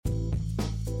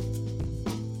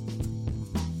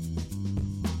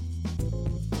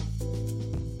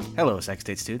Hello, Sac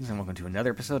State students, and welcome to another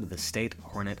episode of the State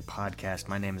HORNET Podcast.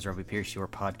 My name is Roby Pierce, your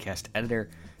podcast editor.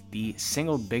 The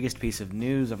single biggest piece of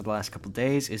news over the last couple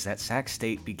days is that Sac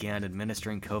State began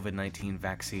administering COVID-19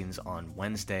 vaccines on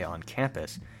Wednesday on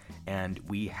campus, and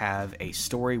we have a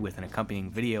story with an accompanying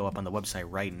video up on the website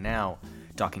right now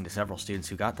talking to several students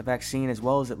who got the vaccine, as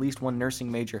well as at least one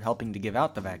nursing major helping to give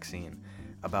out the vaccine,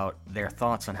 about their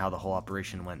thoughts on how the whole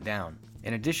operation went down.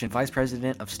 In addition, Vice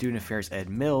President of Student Affairs Ed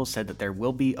Mills said that there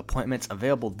will be appointments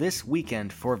available this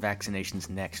weekend for vaccinations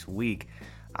next week.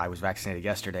 I was vaccinated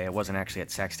yesterday. I wasn't actually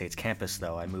at Sac State's campus,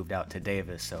 though. I moved out to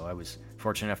Davis, so I was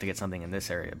fortunate enough to get something in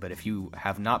this area. But if you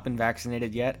have not been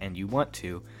vaccinated yet and you want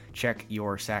to, check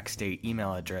your Sac State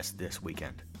email address this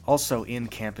weekend. Also in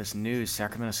campus news,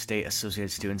 Sacramento State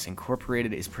Associated Students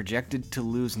Incorporated is projected to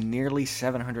lose nearly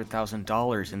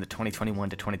 $700,000 in the 2021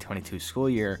 to 2022 school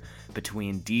year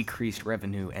between decreased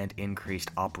revenue and increased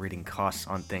operating costs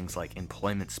on things like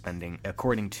employment spending,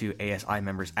 according to ASI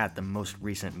members at the most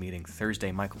recent meeting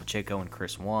Thursday. Michael Pacheco and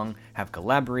Chris Wong have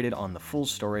collaborated on the full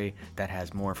story that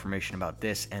has more information about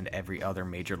this and every other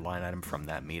major line item from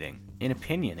that meeting. In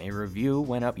opinion, a review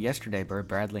went up yesterday by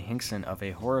Bradley Hinkson of a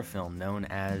horror film known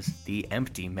as The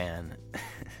Empty Man.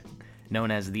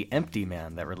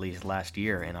 That released last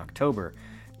year in October.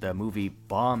 The movie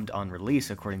bombed on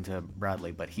release, according to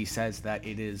Bradley, but he says that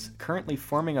it is currently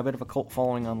forming a bit of a cult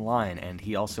following online, and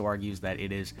he also argues that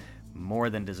it is more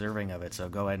than deserving of it, so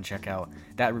go ahead and check out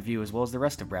that review as well as the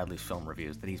rest of Bradley's film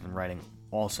reviews that he's been writing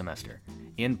all semester.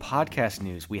 In podcast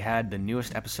news, we had the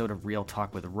newest episode of Real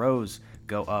Talk with Rose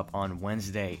go up on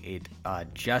Wednesday. It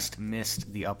just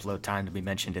missed the upload time to be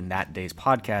mentioned in that day's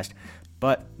podcast,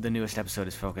 but the newest episode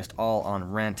is focused all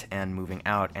on rent and moving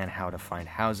out and how to find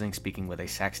housing, speaking with a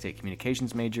Sac State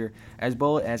communications major as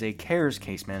well as a CARES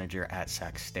case manager at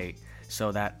Sac State.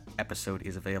 So that episode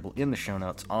is available in the show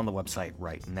notes on the website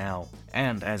right now.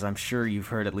 And as I'm sure you've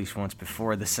heard at least once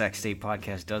before, the Sac State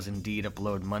podcast does indeed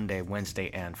upload Monday, Wednesday,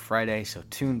 and Friday, so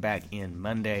tune back in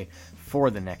Monday for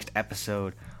the next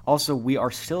episode. Also, we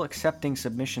are still accepting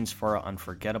submissions for our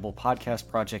Unforgettable podcast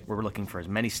project, where we're looking for as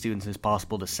many students as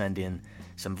possible to send in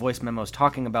some voice memos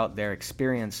talking about their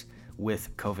experience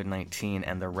with COVID-19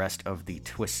 and the rest of the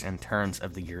twists and turns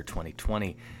of the year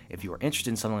 2020. If you are interested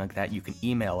in something like that, you can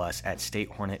email us at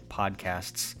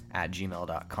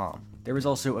statehornetpodcasts@gmail.com. There is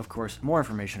also, of course, more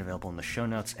information available in the show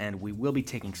notes, and we will be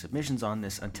taking submissions on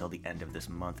this until the end of this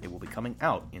month. It will be coming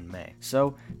out in May.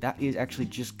 So that is actually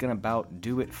just gonna about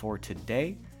do it for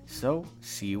today. So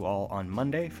see you all on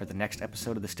Monday for the next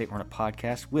episode of the State Hornet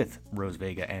Podcast with Rose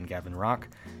Vega and Gavin Rock.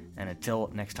 And until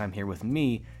next time here with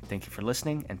me, thank you for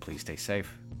listening, and please stay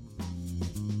safe.